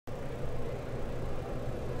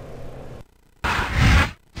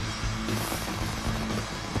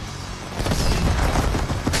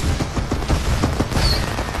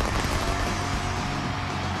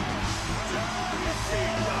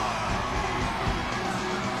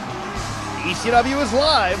ECW is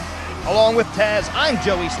live. Along with Taz, I'm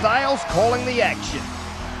Joey Styles calling the action.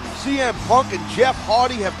 CM Punk and Jeff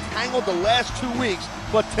Hardy have tangled the last 2 weeks,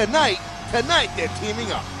 but tonight they're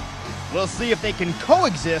teaming up. We'll see if they can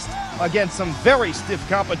coexist against some very stiff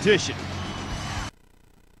competition.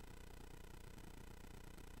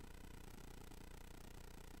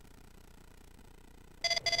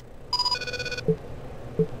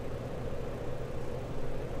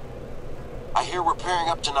 I hear we're pairing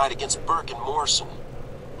up tonight against Burke and Morrison.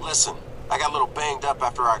 Listen, I got a little banged up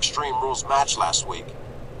after our Extreme Rules match last week.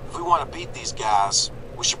 If we want to beat these guys,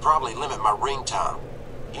 we should probably limit my ring time.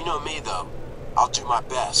 You know me, though. I'll do my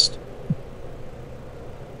best.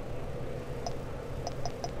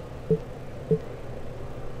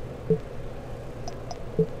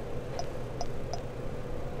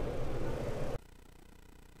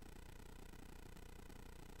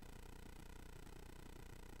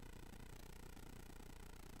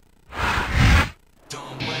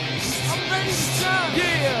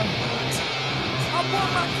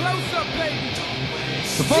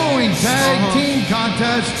 The following tag team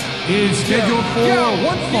contest is scheduled for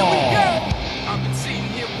one fall.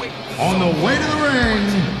 On the way to the ring,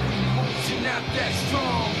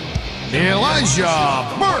 Elijah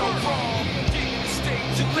Burke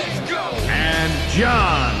and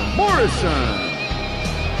John Morrison.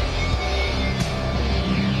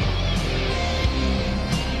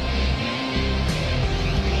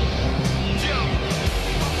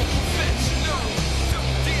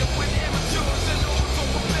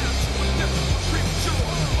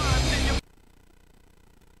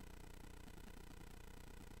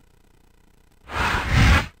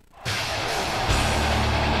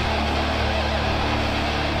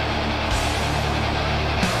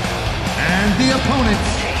 The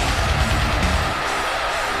opponents,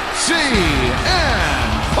 CM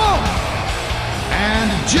Punk and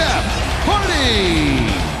Jeff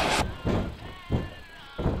Hardy.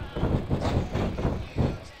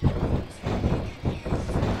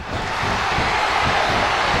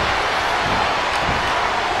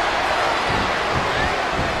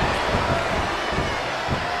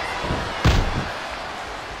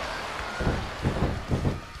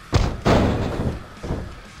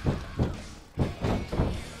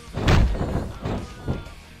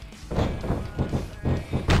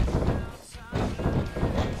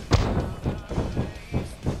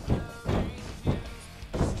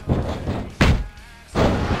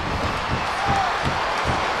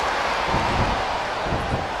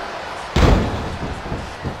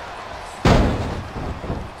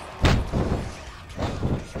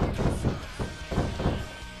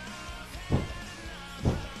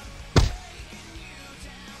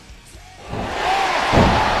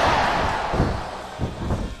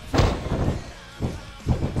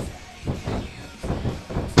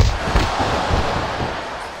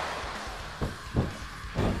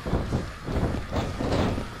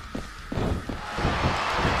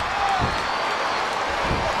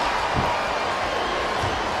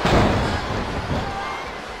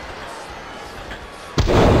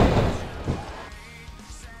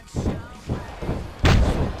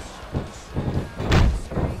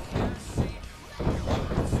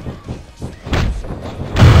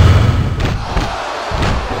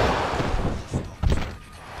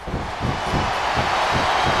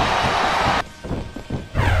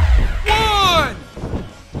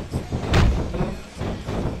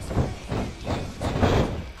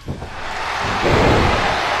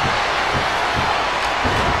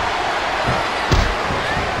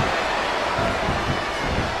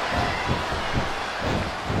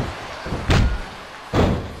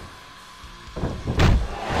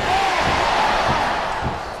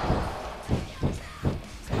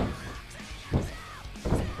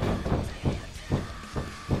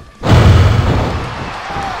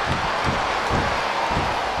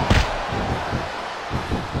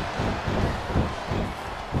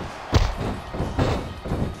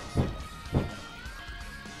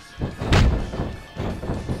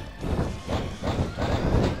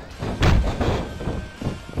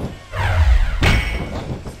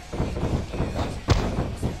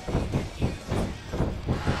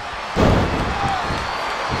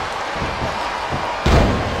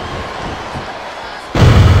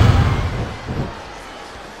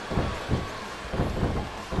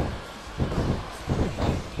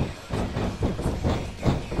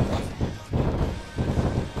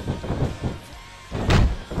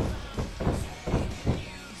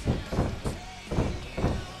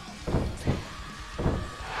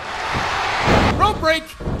 Break.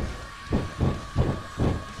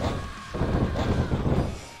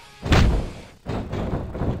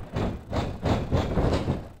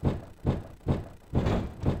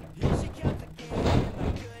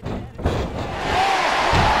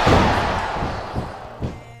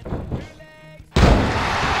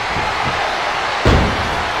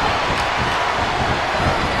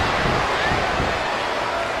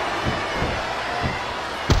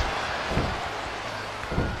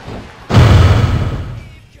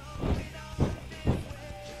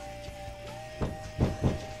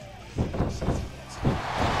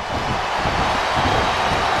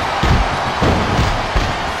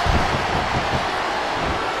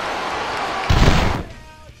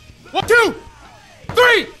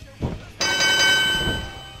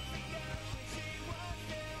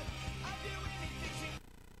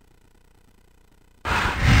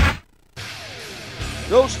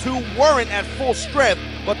 Those two weren't at full strength,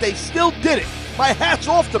 but they still did it. My hat's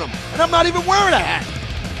off to them, and I'm not even wearing a hat.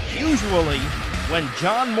 Usually, when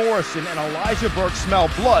John Morrison and Elijah Burke smell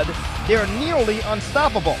blood, they're nearly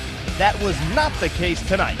unstoppable. That was not the case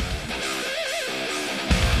tonight.